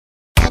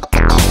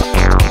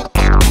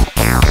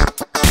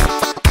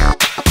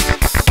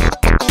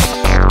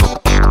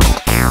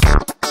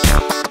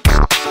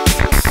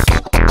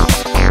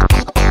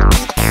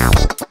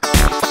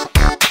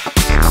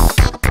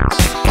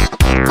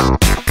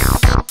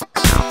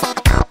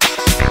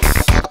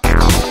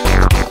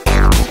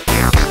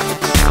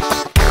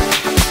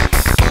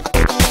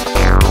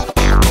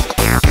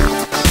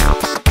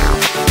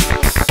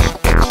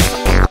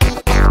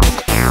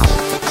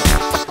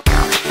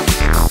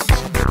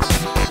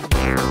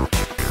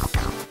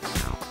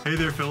Hey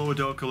there, fellow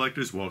adult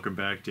collectors. Welcome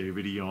back,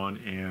 David Eon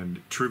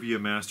and Trivia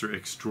Master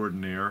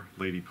Extraordinaire,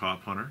 Lady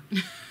Pop Hunter.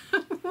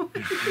 What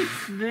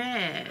is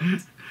that?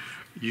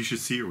 You should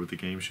see her with the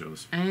game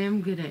shows. I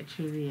am good at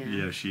trivia.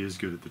 Yeah, she is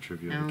good at the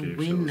trivia and the game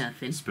win shows.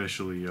 Nothing.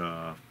 Especially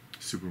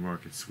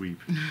Supermarket Sweep.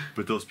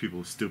 But those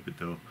people are stupid,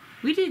 though.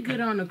 We did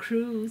good on a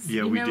cruise.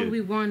 Yeah, we did.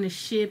 We won a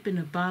ship and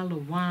a bottle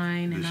of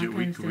wine and all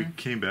kinds of stuff. We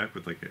came back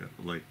with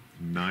like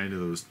 9 of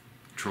those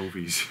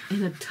trophies.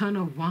 And a ton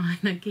of wine.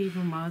 I gave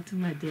them all to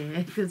my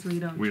dad because we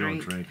don't drink. We don't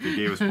drink. They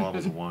gave us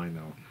bottles of wine,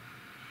 though.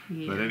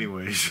 Yeah. But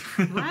anyways,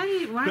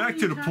 why back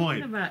to the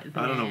point. About that?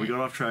 I don't know. We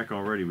got off track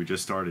already. We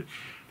just started.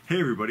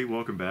 Hey, everybody.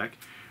 Welcome back.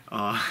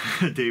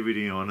 David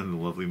Eon and the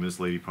lovely Miss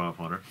Lady Pop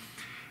Hunter.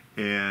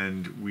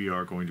 And we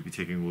are going to be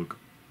taking a look,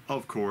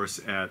 of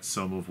course, at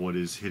some of what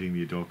is hitting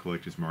the adult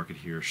collectors market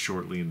here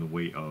shortly in the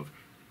way of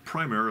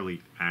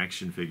primarily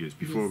action figures.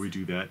 Before we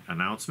do that,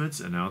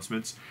 announcements.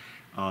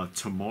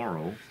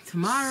 Tomorrow,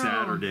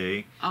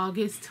 Saturday,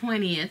 August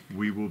 20th,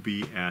 we will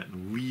be at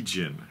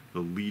Legion,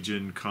 the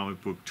Legion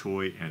comic book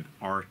toy and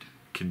art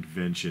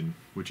convention,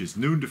 which is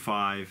noon to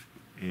 5.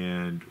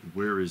 And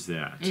where is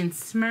that? In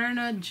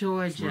Smyrna,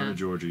 Georgia. Smyrna,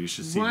 Georgia. You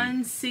should see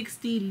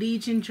 160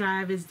 Legion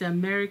Drive is the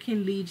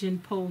American Legion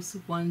Post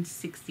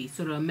 160.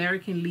 So the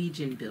American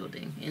Legion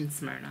building in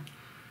Smyrna.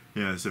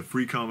 Yeah, it's a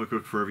free comic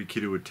book for every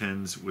kid who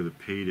attends with a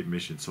paid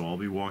admission. So I'll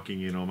be walking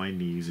in on my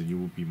knees and you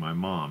will be my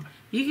mom.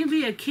 You can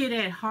be a kid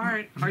at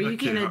heart or you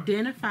can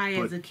identify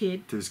as a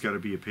kid. There's got to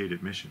be a paid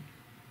admission.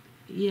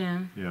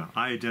 Yeah. Yeah,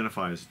 I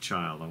identify as a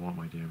child. I want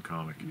my damn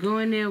comic. Go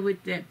in there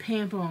with that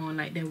pamper on,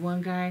 like that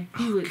one guy.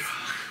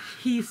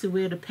 He used to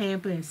wear the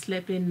pamper and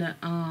slept in the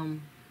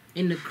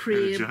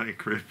crib. In a giant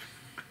crib.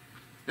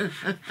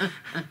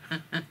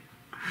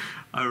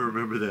 I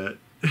remember that.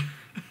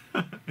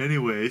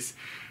 Anyways,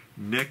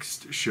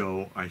 next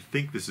show, I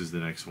think this is the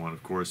next one,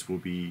 of course, will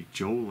be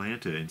Joe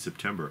Lanta in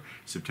September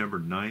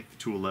 9th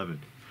to 11th.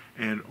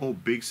 And, oh,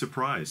 big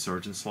surprise,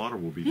 Sergeant Slaughter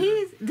will be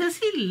there. Does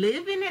he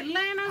live in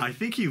Atlanta? I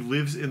think he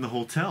lives in the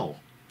hotel,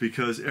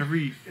 because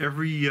every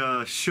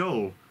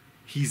show,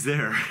 he's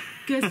there.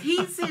 Because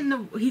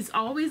he's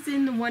always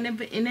in the one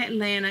in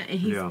Atlanta, and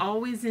he's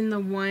always in the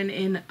one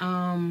in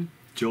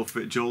Joe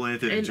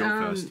Lanta and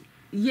Joe Fest.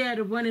 Yeah,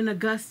 the one in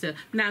Augusta.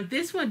 Now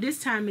this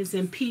time is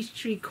in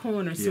Peachtree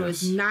Corner, so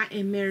it's not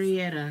in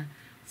Marietta.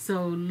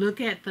 So look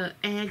at the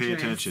address. Pay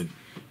attention.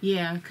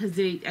 Yeah, because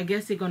I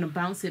guess they're going to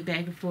bounce it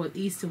back and forth,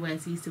 east to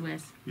west, east to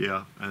west.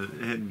 Yeah,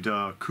 and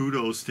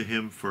kudos to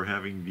him for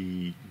having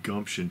the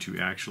gumption to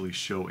actually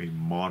show a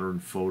modern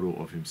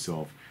photo of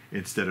himself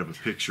instead of a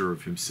picture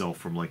of himself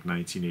from like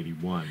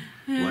 1981,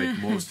 like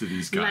most of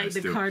these guys like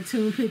the do.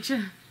 Cartoon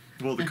picture.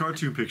 Well, the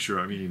cartoon picture,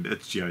 I mean,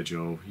 that's G.I.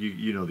 Joe.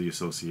 You know the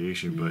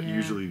association, but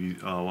usually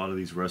a lot of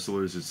these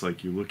wrestlers, it's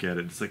like you look at it,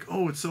 and it's like,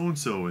 oh, it's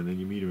so-and-so, and then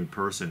you meet him in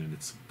person, and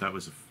that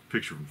was a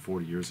picture from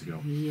 40 years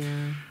ago.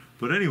 Yeah.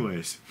 But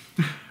anyways,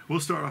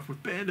 we'll start off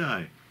with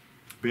Bandai.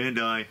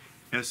 Bandai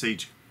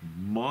SH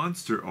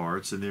Monster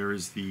Arts, and there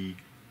is the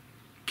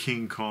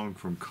King Kong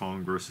from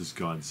Kong vs.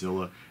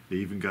 Godzilla. They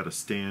even got a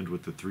stand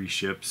with the 3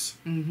 ships.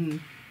 Mm-hmm.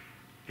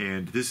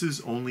 And this is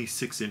only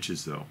 6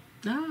 inches, though.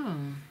 Oh.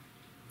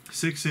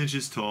 6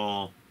 inches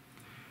tall,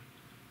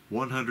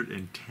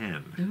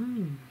 110.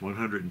 Ooh.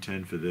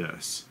 110 for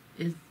this.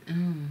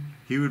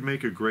 He would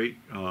make a great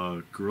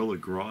Gorilla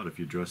Grodd if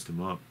you dressed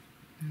him up.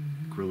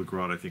 Mm-hmm. Gorilla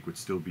Grodd, I think, would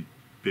still be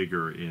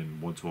bigger in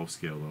 1/12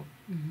 scale,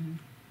 though. Mm-hmm.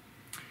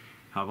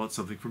 How about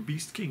something from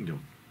Beast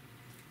Kingdom?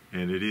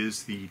 And it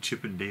is the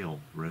Chip and Dale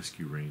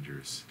Rescue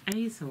Rangers. I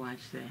used to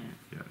watch that.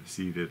 Yeah,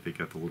 see that they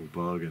got the little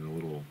bug and the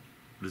little,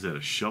 what is that,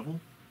 a shovel?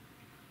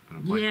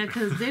 Yeah,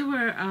 because they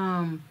were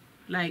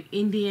like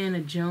Indiana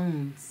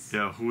Jones.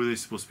 Yeah, who are they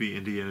supposed to be?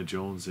 Indiana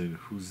Jones, and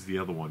who's the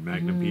other one?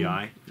 Magnum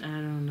P.I.? I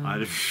don't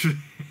know.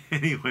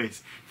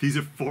 Anyways, these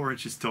are 4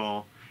 inches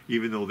tall,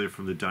 even though they're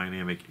from the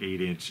dynamic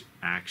 8-inch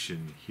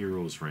Action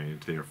Heroes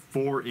range. They are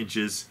 4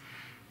 inches,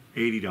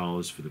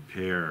 $80 for the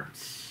pair.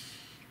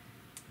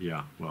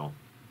 Yeah, well,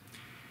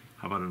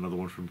 how about another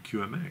one from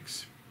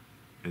QMX?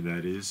 And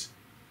that is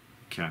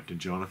Captain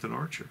Jonathan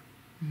Archer.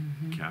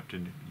 Mm-hmm.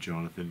 Captain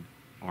Jonathan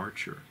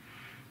Archer.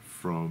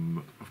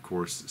 From, of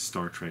course,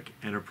 Star Trek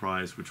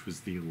Enterprise, which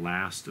was the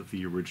last of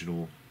the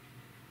original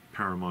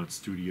Paramount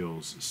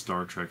Studios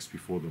Star Treks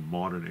before the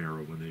modern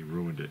era when they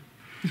ruined it.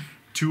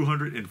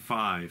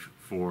 205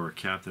 for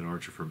Captain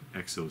Archer from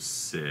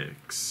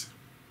Exo6.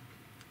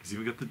 He's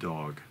even got the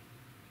dog.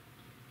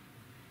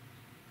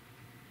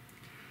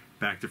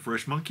 Back to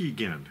Fresh Monkey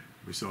again.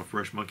 We saw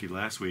Fresh Monkey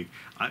last week.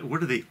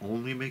 What do they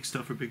only make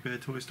stuff for Big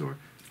Bad Toy Store?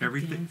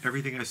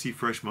 Everything I see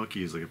Fresh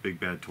Monkey is like a Big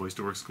Bad Toy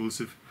Store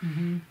exclusive.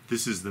 Mm-hmm.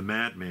 This is the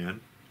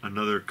Madman,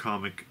 another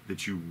comic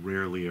that you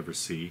rarely ever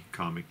see,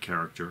 comic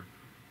character.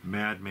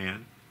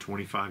 Madman,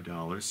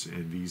 $25,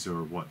 and these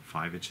are, what,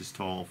 5 inches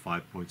tall,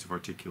 5 points of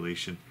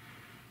articulation.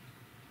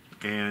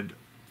 And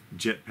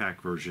jetpack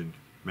version,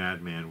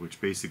 Madman,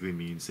 which basically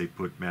means they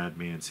put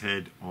Madman's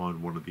head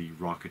on one of the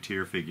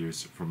Rocketeer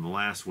figures from the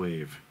last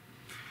wave.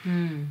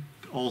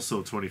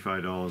 Also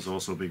 $25,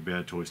 also Big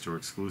Bad Toy Store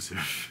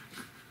exclusive.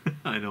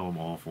 I know I'm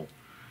awful.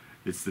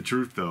 It's the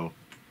truth, though.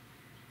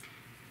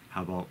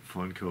 How about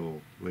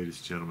Funko, ladies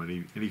and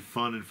gentlemen? Any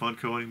fun in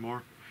Funko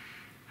anymore?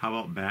 How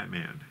about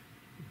Batman?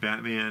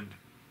 Batman,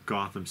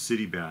 Gotham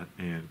City Bat,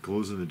 and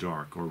glows in the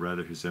dark, or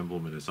rather his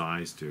emblem and his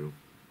eyes do.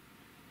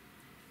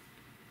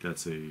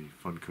 That's a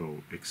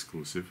Funko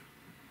exclusive.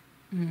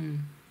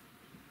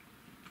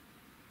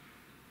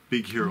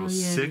 Big Hero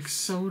 6.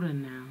 Soda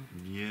now.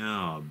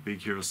 Yeah,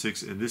 Big Hero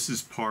 6. And this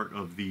is part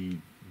of the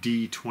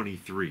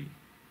D23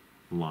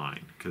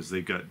 line, because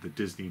they've got the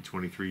Disney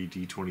 23,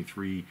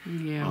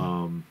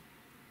 D23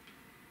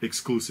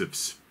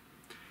 exclusives.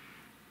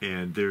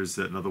 And there's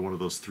another one of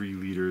those 3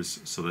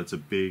 liters, so that's a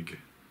big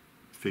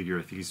figure.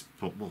 I think he's,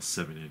 well,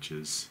 7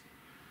 inches.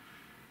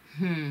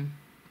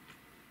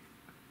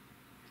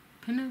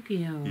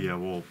 Pinocchio. Yeah,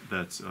 well,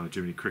 that's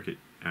Jiminy Cricket,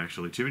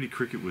 actually. Jiminy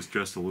Cricket was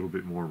dressed a little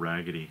bit more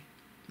raggedy.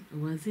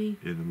 Was he?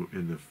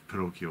 In the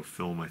Pinocchio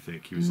film, I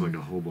think. He was like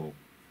a hobo.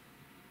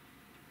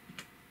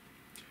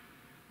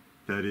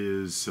 That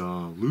is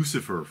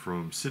Lucifer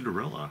from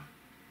Cinderella.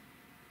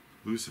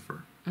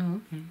 Lucifer.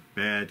 Oh, okay.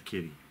 Bad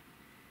kitty.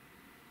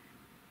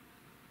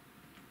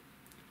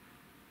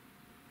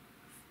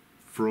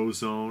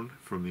 Frozone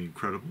from The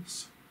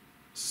Incredibles.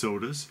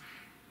 Sodas.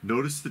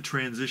 Notice the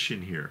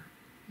transition here,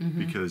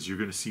 because you're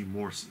going to see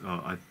more.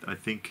 I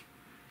think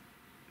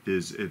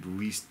there's at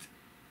least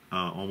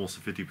almost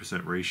a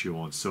 50% ratio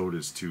on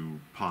sodas to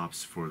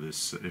pops for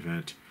this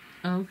event.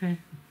 Oh, okay.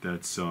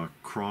 That's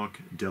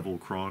Kronk, Devil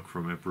Kronk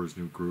from Emperor's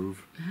New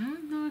Groove. I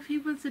don't know if he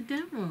was a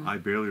devil. I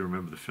barely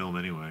remember the film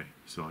anyway,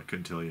 so I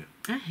couldn't tell you.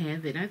 I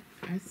have it.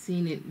 I've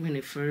seen it when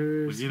it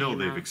first Well, you know, came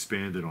they've out.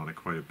 expanded on it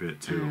quite a bit,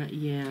 too.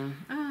 Yeah.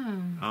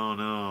 Oh. Oh,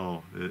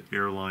 no. The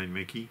airline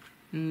Mickey.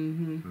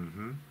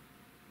 The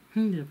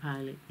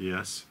pilot.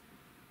 Yes.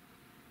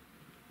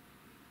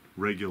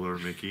 Regular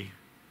Mickey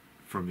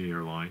from the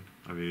airline.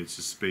 I mean, it's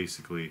just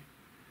basically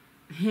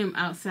Him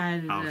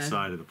outside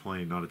outside of the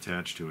plane, not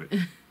attached to it.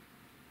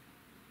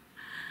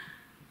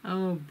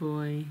 Oh,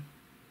 boy.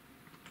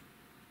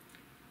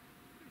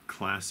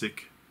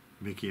 Classic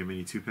Mickey and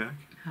Minnie 2-pack.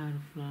 How to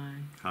Fly.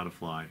 How to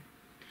Fly.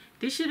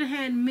 They should have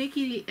had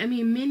Minnie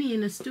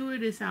in a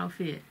stewardess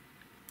outfit.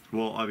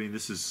 Well, I mean,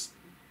 this is,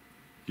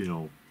 you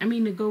know...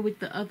 to go with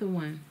the other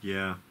one.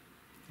 Yeah.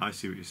 I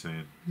see what you're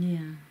saying.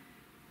 Yeah.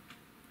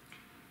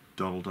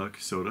 Donald Duck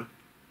soda.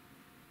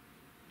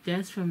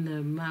 That's from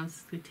the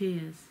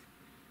Musketeers.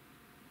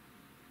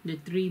 The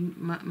 3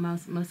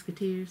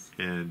 Musketeers.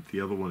 And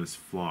the other one is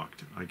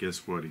flocked. I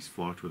guess what? He's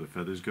flocked where the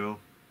feathers go.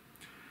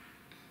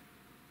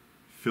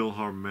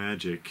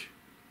 Philharmagic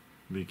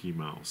Mickey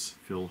Mouse.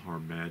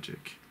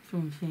 Philharmagic.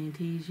 From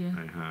Fantasia.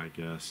 I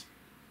guess.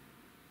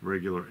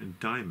 Regular and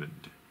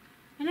diamond.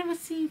 I never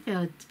seen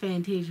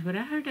Fantasia, but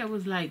I heard that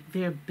was like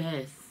their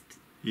best.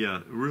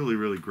 Yeah, really,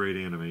 really great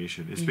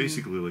animation. It's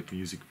basically like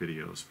music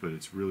videos, but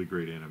it's really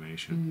great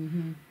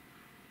animation.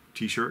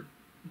 T-shirt.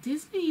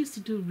 Disney used to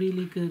do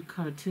really good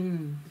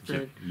cartoons,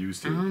 but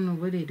used I to. don't know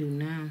what they do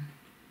now.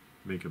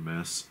 Make a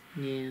mess.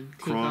 Yeah, take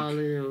Kronk. all of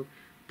the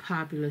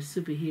popular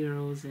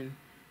superheroes and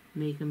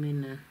make them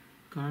in the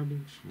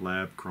garbage.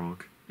 Lab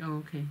Kronk. Oh,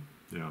 okay.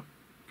 Yeah,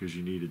 because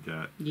you needed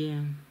that.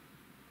 Yeah.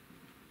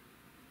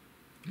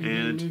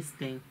 And this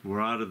thing. we're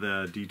out of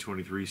the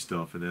D23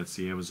 stuff, and that's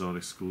the Amazon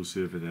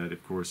exclusive, and that,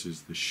 of course,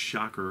 is the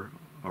Shocker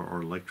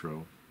or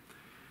Electro.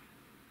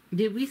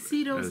 Did we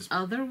see those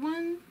other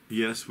ones?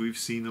 Yes, we've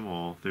seen them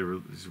all. They were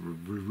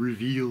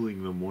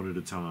revealing them one at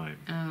a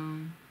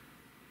time.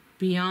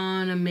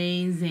 Beyond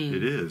amazing.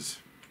 It is.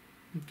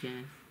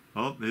 Okay.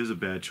 Oh, there's a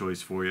bad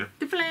choice for you.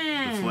 The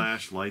Flash. The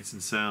Flash, Lights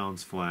and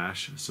Sounds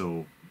Flash.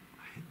 So,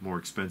 more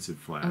expensive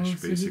Flash,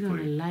 so basically. you're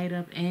going to light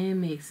up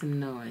and make some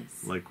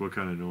noise. Like what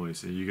kind of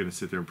noise? And you're going to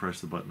sit there and press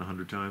the button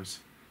 100 times?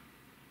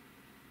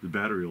 The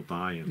battery will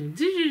die in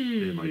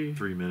like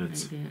 3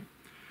 minutes. Like that.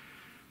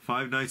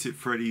 Five Nights at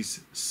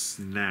Freddy's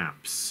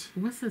Snaps.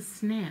 What's a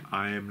snap?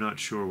 I am not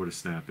sure what a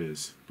snap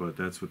is, but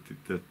that's what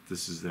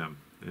this is them.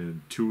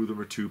 And 2 of them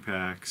are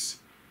 2-packs.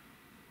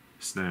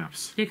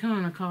 Snaps. They come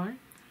on a card?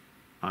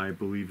 I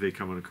believe they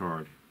come on a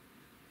card.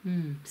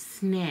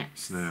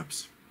 Snaps.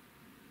 Snaps.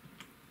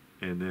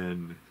 And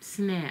then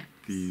Snaps.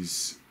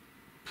 these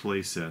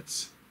play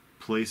sets.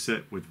 Play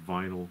set with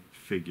vinyl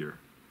figure.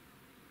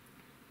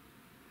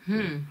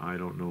 I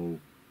don't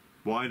know.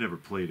 Well, I never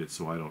played it,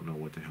 so I don't know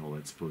what the hell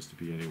that's supposed to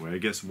be anyway. I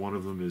guess one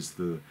of them is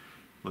the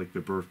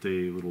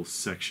birthday little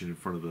section in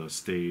front of the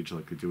stage,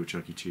 like they do at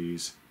Chuck E.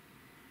 Cheese.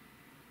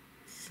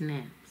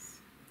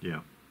 Snaps.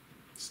 Yeah.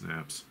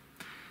 Snaps.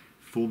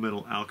 Full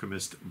Metal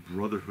Alchemist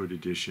Brotherhood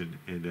Edition,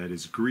 and that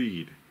is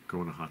Greed.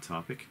 Going to Hot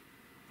Topic.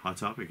 Hot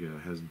Topic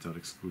hasn't done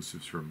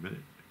exclusives for a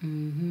minute.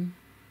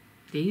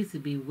 They used to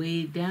be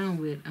weighed down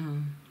with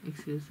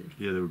exclusives.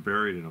 Yeah, they were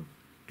buried in them.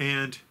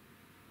 And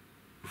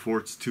before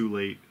it's too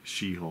late,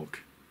 She-Hulk.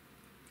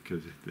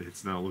 Because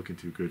it's not looking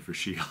too good for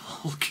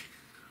She-Hulk.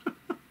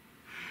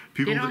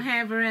 They don't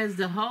have her as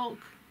the Hulk.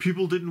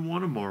 People didn't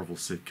want a Marvel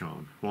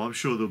sitcom. Well, I'm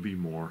sure there'll be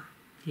more.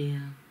 Yeah.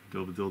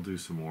 They'll do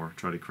some more.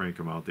 Try to crank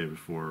them out there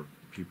before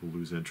people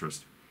lose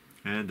interest.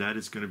 And that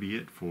is going to be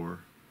it for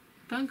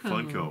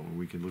Funko.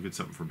 We can look at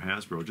something from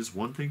Hasbro. Just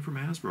one thing from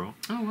Hasbro.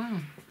 Oh, wow.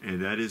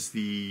 And that is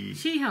the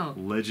She-Hulk.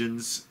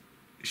 Legends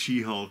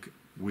She-Hulk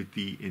with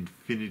the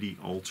Infinity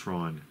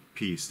Ultron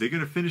piece. They're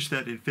going to finish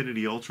that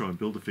Infinity Ultron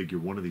Build-A-Figure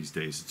one of these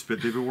days.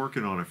 They've been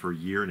working on it for a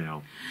year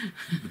now,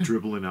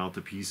 dribbling out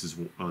the pieces,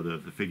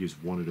 the figures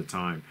one at a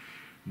time.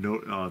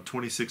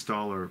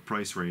 $26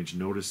 price range.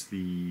 Notice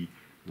the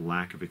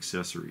lack of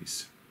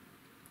accessories.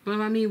 Well,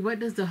 I mean, what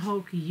does the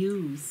Hulk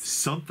use?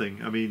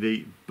 Something. I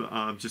mean,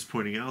 I'm just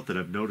pointing out that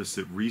I've noticed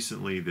that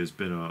recently there's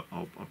been a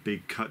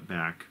big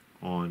cutback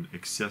on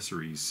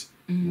accessories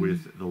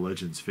with the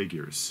Legends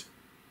figures.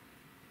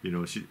 You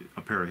know,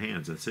 a pair of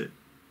hands, that's it.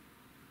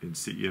 And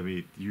see, I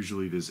mean,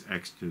 usually there's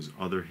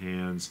other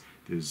hands,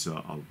 there's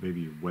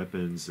maybe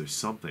weapons, there's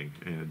something,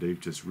 and they've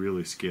just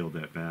really scaled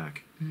that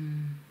back.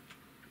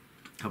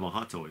 How about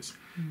Hot Toys?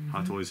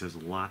 Hot Toys has a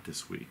lot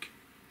this week.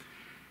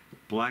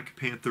 Black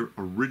Panther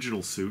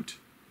original suit.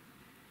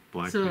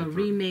 So a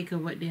remake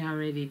of what they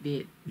already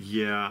did.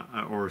 Yeah,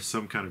 or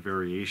some kind of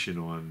variation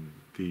on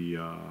the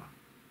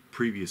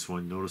previous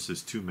one. Notice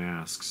there's two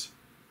masks.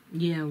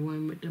 Yeah,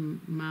 one with the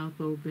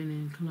mouth open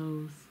and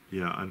closed.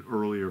 Yeah, an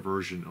earlier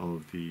version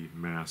of the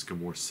mask, a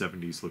more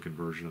 70s looking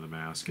version of the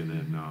mask, and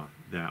then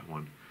that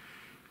one.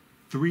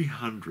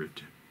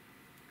 300.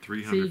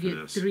 300 so you for get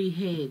this. 3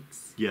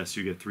 heads. Yes,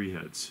 you get 3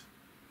 heads,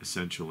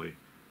 essentially.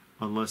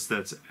 Unless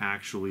that's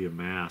actually a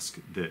mask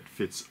that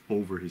fits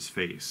over his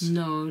face.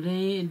 No, they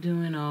ain't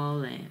doing all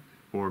that.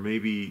 Or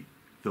maybe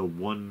the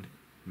one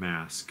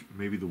mask,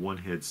 maybe the one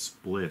head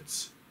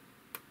splits.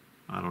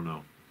 I don't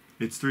know.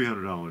 It's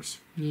 $300.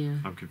 Yeah.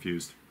 I'm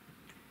confused.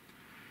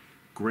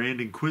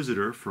 Grand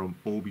Inquisitor from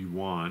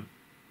Obi-Wan.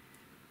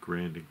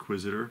 Grand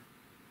Inquisitor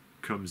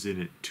comes in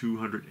at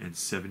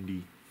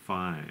 $275.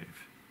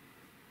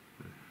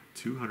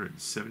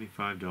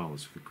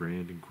 $275 for the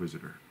Grand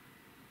Inquisitor.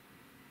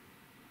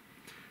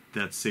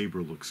 That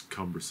saber looks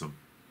cumbersome.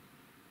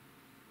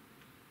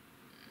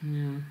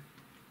 Yeah.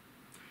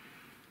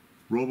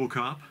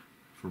 RoboCop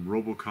from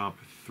RoboCop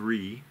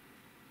 3,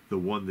 the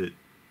one that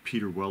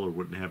Peter Weller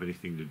wouldn't have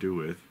anything to do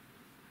with.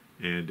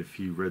 And if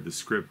he read the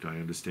script, I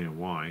understand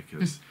why,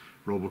 because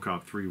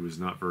RoboCop 3 was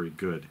not very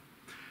good.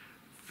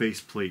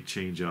 Faceplate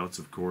change-outs,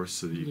 of course,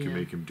 so that you can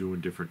make him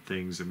doing different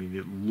things. I mean,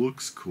 it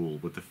looks cool,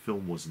 but the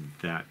film wasn't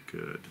that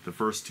good. The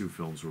first 2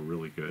 films were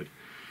really good.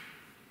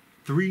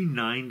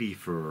 $390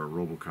 for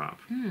RoboCop,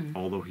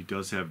 although he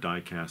does have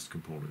die-cast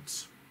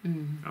components.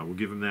 I will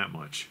give him that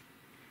much.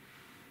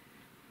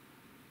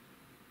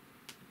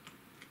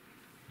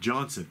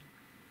 Johnson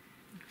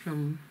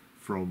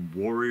from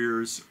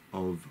Warriors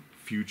of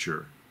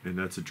Future, and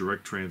that's a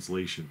direct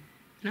translation.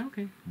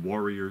 Okay.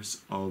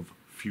 Warriors of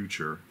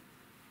Future.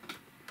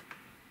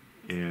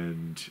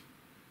 And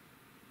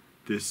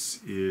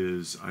this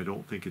is, I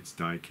don't think it's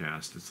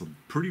die-cast. It's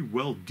pretty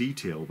well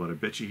detailed, but I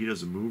bet you he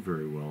doesn't move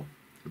very well.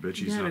 I bet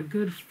you he's got a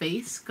good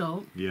face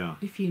sculpt. Yeah.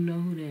 If you know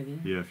who that is.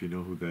 Yeah, if you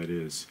know who that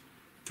is.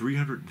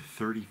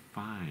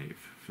 $335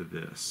 for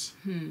this.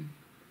 And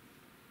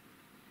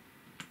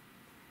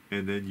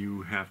then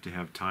you have to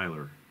have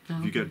Tyler. Oh,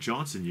 if you got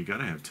Johnson, you got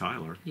to have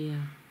Tyler.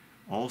 Yeah.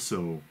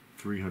 Also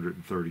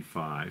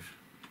 $335.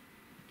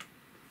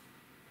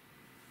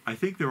 I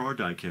think there are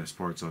die-cast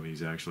parts on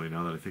these, actually,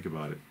 now that I think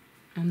about it.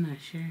 I'm not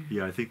sure.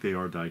 Yeah, I think they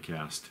are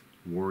die-cast.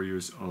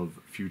 Warriors of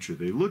Future.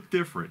 They look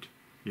different.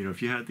 You know,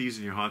 if you had these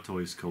in your Hot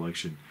Toys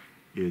collection,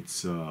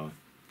 it's out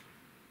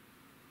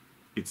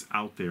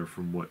there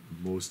from what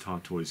most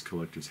Hot Toys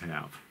collectors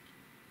have.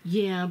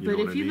 Yeah, but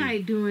if you're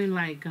like doing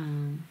like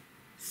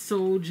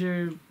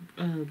soldier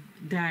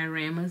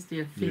dioramas,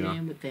 they'll fit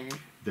in with that.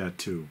 That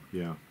too,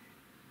 yeah.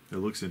 It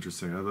looks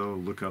interesting. I'll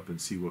look up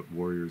and see what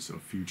Warriors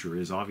of Future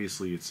is.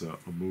 Obviously, it's a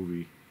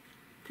movie.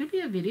 Could be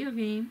a video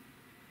game.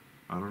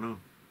 I don't know.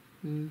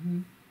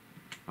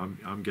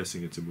 I'm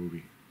guessing it's a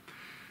movie.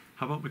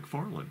 How about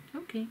McFarlane?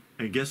 Okay.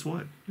 And guess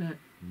what? What?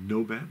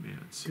 No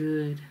Batmans.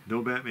 Good.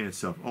 No Batman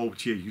stuff. Oh,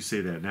 gee, you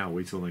say that now.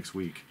 Wait till next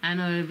week. I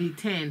know it'll be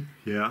 10.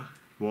 Yeah.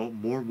 Well,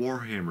 more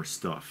Warhammer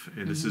stuff.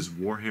 And this is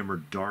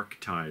Warhammer Dark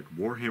Tide.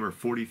 Warhammer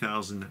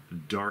 40,000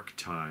 Dark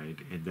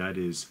Tide. And that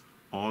is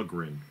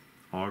Ogren.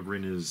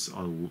 Ogren is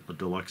a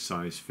deluxe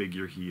size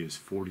figure. He is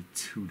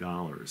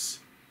 $42.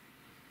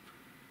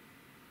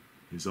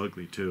 He's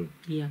ugly too.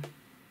 Yeah.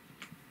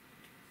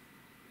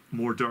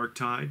 More Dark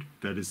Tide.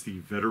 That is the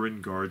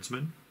Veteran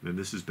Guardsman. And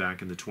this is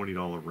back in the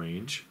 $20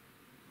 range.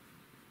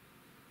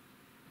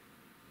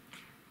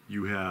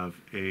 You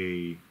have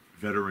a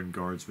Veteran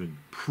Guardsman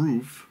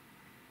proof.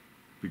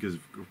 Because,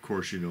 of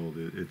course, you know,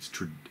 it's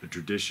a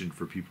tradition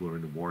for people who are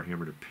into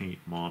Warhammer to paint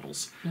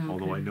models. Okay.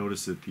 Although I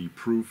noticed that the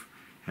proof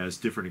has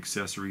different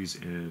accessories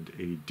and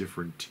a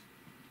different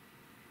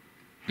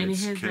head, and it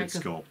has like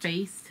sculpt. A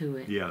face to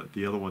it. Yeah,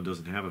 the other one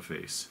doesn't have a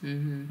face.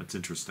 That's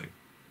interesting.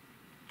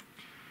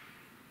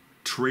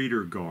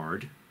 Trader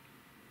Guard.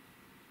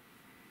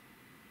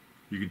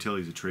 You can tell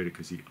he's a traitor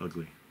because he's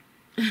ugly.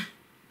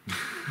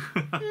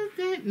 What does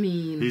that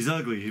mean? He's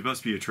ugly. He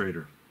must be a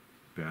traitor.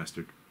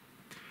 Bastard.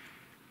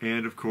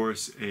 And, of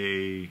course,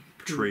 a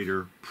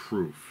traitor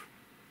proof,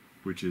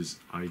 which is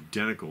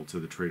identical to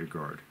the traitor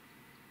guard.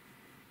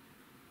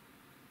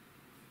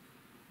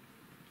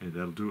 And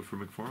that'll do it for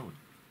McFarlane.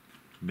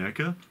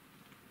 NECA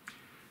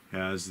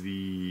has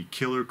the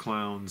Killer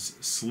Clowns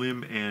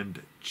Slim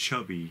and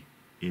Chubby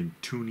in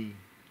Toonie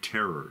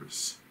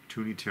Terrors.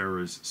 Toonie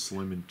Terrors,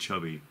 Slim and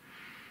Chubby.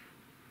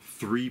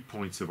 3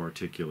 points of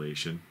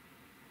articulation,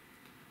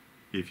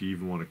 if you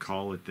even want to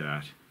call it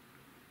that.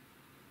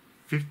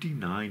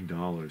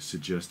 $59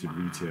 suggested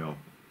retail.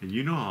 And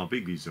you know how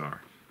big these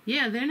are.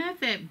 Yeah, they're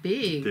not that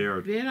big.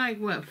 They're like,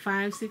 what,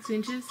 5-6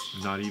 inches?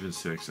 Not even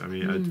 6. I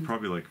mean, it's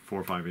probably like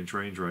 4 or 5 inch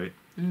range, right?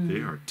 They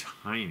are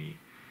tiny.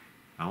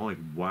 I'm like,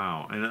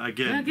 wow. And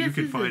again, you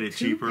can find it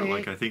cheaper.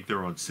 Like, I think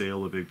they're on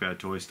sale at Big Bad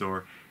Toy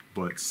Store.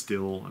 But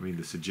still, I mean,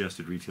 the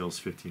suggested retail is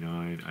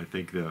 $59. I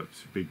think the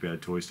Big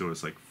Bad Toy Store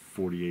is like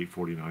 $48,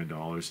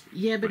 $49.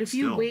 Yeah, but if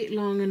you wait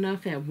long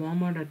enough at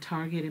Walmart or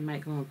Target, it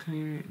might go on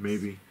clearance.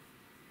 Maybe.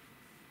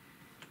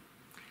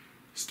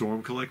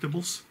 Storm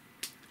Collectibles.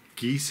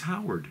 Geese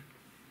Howard.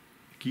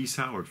 Geese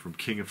Howard from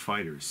King of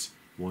Fighters.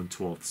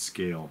 1/12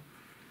 scale.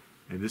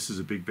 And this is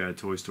a Big Bad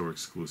Toy Store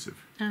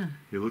exclusive. Huh.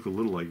 He look a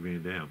little like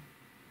Van Damme.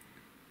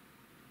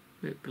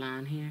 With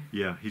blonde hair.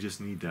 Yeah, he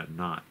just need that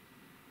knot.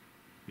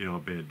 You know,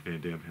 Van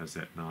Damme has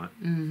that knot.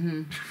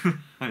 Mm-hmm.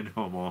 I know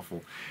I'm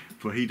awful.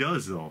 But he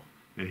does, though.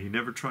 And he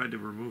never tried to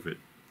remove it.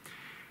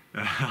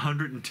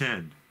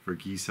 110 for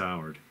Geese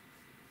Howard.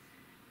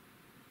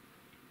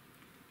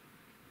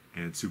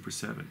 And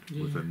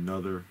Super7 with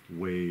another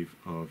wave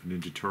of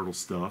Ninja Turtle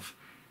stuff.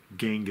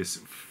 Genghis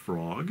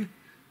Frog.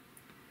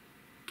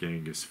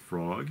 Genghis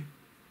Frog.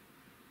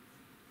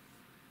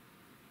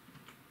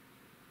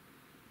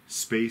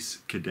 Space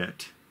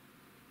Cadet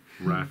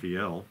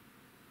Raphael.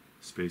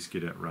 Space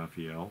Cadet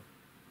Raphael.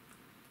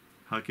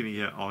 How can he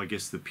have... Oh, I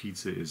guess the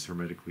pizza is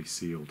hermetically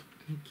sealed.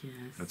 I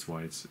guess. That's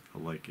why it's,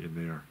 like, in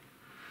there.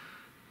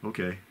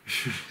 Okay.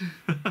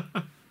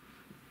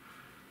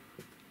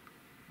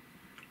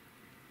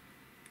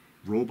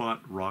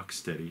 Robot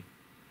Rocksteady.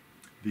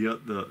 The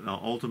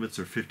Ultimates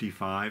are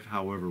 $55.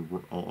 However,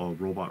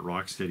 Robot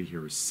Rocksteady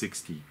here is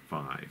 $65.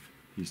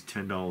 He's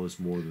 $10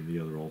 more than the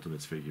other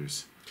Ultimates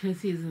figures.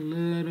 Because he's a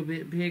little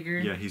bit bigger.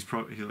 Yeah, he's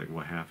like,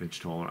 what, half inch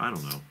taller? I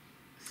don't know.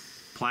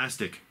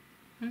 Plastic.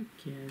 I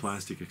guess.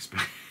 Plastic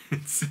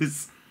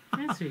expenses.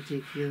 That's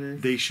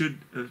ridiculous. They should...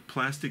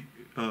 plastic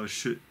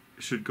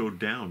should go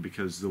down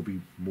because there'll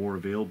be more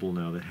available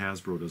now that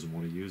Hasbro doesn't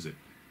want to use it.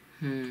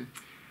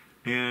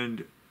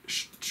 And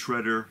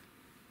Shredder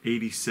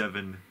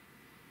 87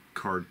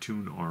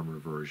 cartoon armor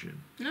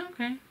version.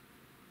 Okay.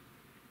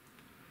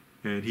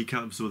 And he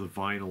comes with a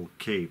vinyl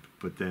cape,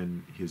 but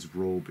then his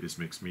robe is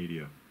mixed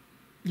media.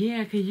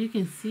 Yeah, because you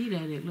can see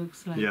that it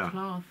looks like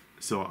cloth.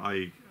 So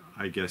I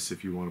guess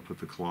if you want to put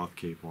the cloth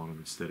cape on him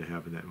instead of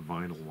having that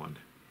vinyl one.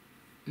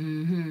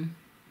 Mm-hmm.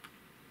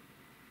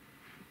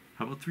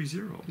 How about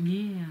 3-0?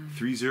 Yeah.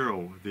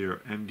 3-0, they're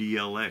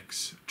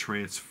MDLX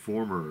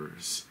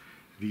Transformers.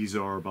 These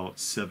are about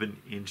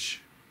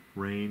 7-inch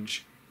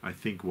range. I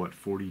think, what,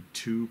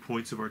 42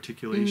 points of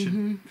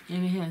articulation? Mm-hmm.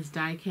 And it has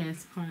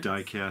die-cast parts.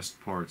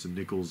 Die-cast parts, a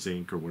nickel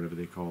zinc or whatever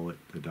they call it,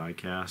 the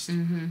die-cast.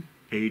 Mm-hmm.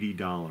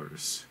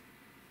 $80.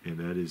 And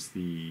that is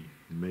the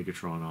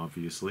Megatron,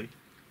 obviously.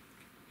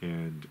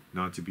 And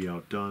not to be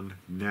outdone,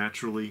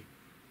 naturally,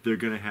 they're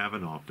going to have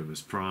an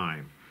Optimus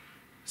Prime.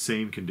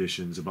 Same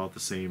conditions, about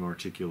the same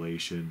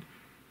articulation,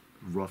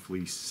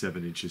 roughly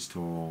 7 inches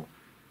tall,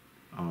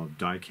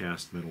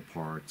 die-cast metal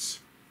parts,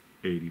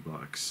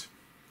 $80.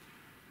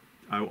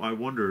 I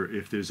wonder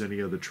if there's any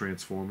other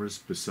Transformers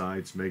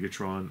besides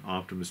Megatron,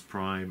 Optimus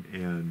Prime,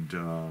 and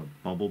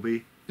Bumblebee.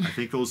 I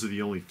think those are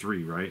the only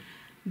 3, right?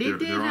 There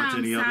aren't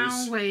any others?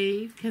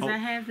 Soundwave, because I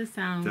have the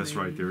Soundwave. That's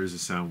right, there is a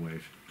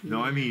Soundwave. Yeah.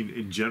 No, I mean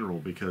in general,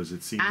 because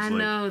it seems I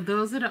know,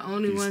 those are the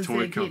only ones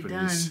that get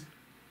done.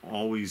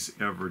 Always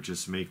ever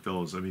just make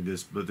those. I mean,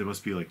 but there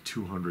must be like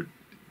 200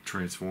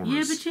 Transformers.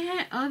 Yeah, but you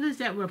had others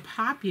that were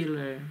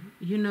popular.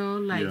 You know,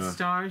 like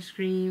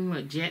Starscream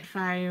or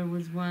Jetfire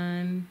was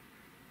one.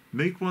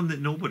 Make one that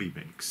nobody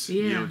makes.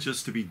 Yeah. You know,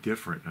 just to be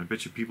different. I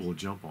bet you people will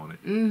jump on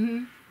it.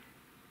 Mm-hmm.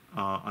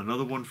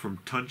 Another one from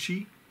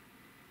Tunchi,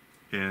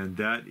 and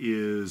that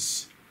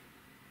is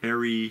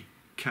Eri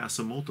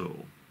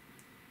Kasamoto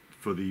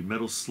for the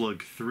Metal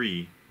Slug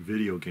 3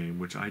 video game,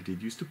 which I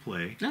did used to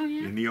play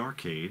in the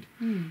arcade.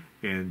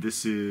 And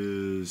this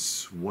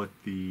is, what,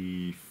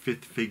 the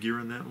 5th figure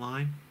in that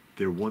line?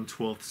 They're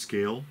 1/12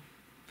 scale.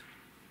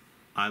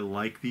 I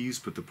like these,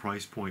 but the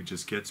price point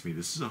just gets me.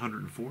 This is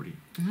 $140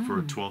 for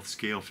a 12th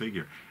scale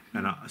figure.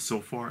 And so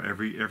far,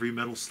 every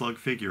Metal Slug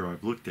figure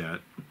I've looked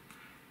at,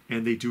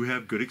 and they do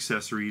have good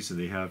accessories, and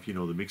they have, you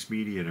know, the mixed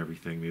media and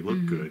everything. They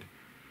look good.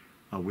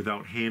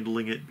 Without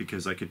handling it,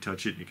 because I could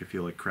touch it and it could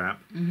feel like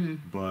crap.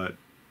 But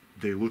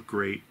they look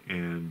great,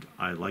 and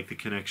I like the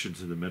connection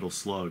to the Metal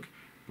Slug,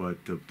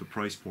 but the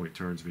price point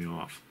turns me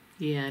off.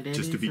 Yeah, that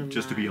just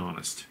is to be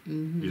honest,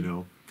 you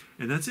know.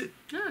 And that's it.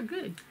 Oh,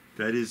 good.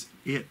 That is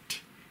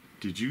it.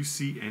 Did you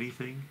see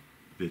anything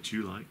that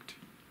you liked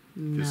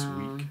this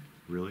week?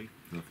 Really?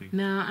 Nothing?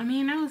 No, I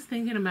mean, I was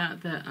thinking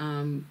about the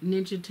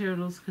Ninja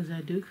Turtles, because I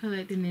do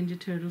collect the Ninja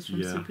Turtles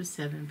from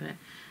Super7, but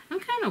I'm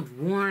kind of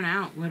worn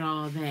out with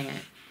all that.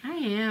 I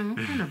am.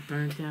 I'm kind of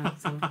burnt out,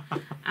 so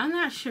I'm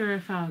not sure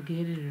if I'll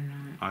get it or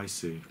not. I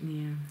see.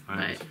 Yeah.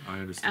 I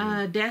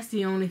understand. That's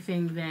the only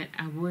thing that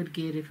I would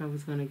get if I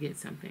was going to get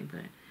something,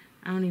 but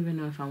I don't even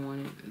know if I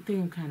want it. I think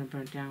I'm kind of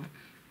burnt out.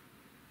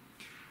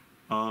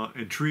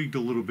 Intrigued a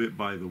little bit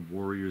by the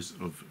Warriors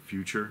of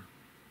Future,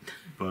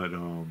 but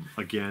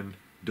again,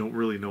 don't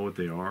really know what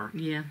they are.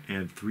 Yeah.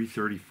 And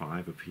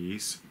 $3.35 a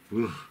piece.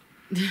 Ugh.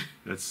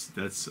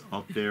 That's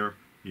up there.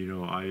 You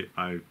know,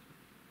 I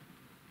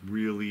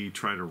really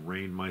try to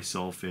rein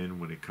myself in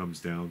when it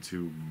comes down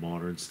to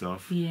modern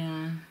stuff.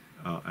 Yeah.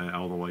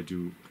 Although I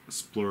do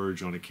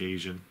splurge on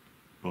occasion,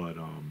 but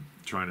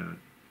trying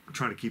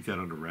to keep that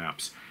under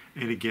wraps.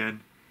 And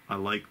again, I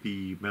like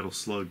the Metal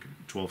Slug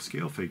 12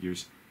 scale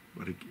figures,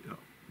 but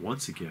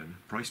once again,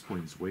 price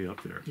point is way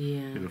up there. Yeah.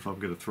 And if I'm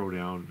going to throw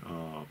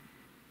down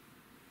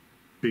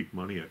big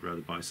money, I'd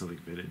rather buy something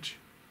vintage,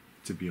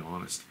 to be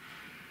honest.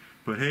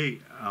 But hey,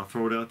 I'll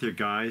throw it out there,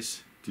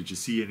 guys. Did you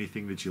see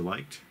anything that you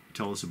liked?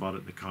 Tell us about it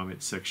in the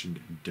comment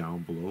section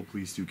down below.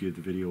 Please do give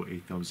the video a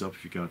thumbs up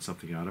if you got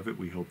something out of it.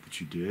 We hope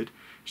that you did.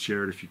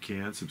 Share it if you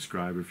can.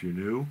 Subscribe if you're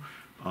new.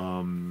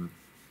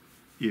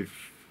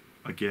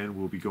 Again,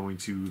 we'll be going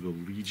to the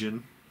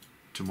Legion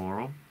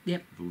tomorrow.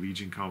 Yep. The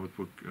Legion comic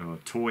book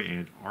toy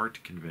and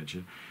art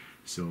convention.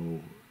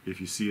 So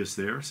if you see us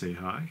there, say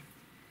hi.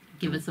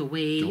 Give us a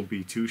wave. Don't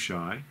be too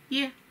shy.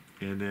 Yeah.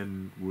 And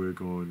then we're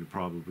going to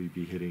probably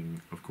be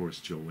hitting, of course,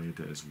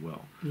 Jolanta as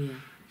well. Yeah.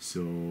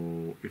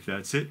 So if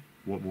that's it,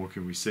 what more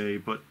can we say?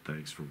 But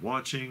thanks for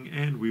watching,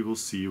 and we will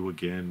see you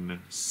again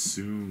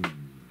soon.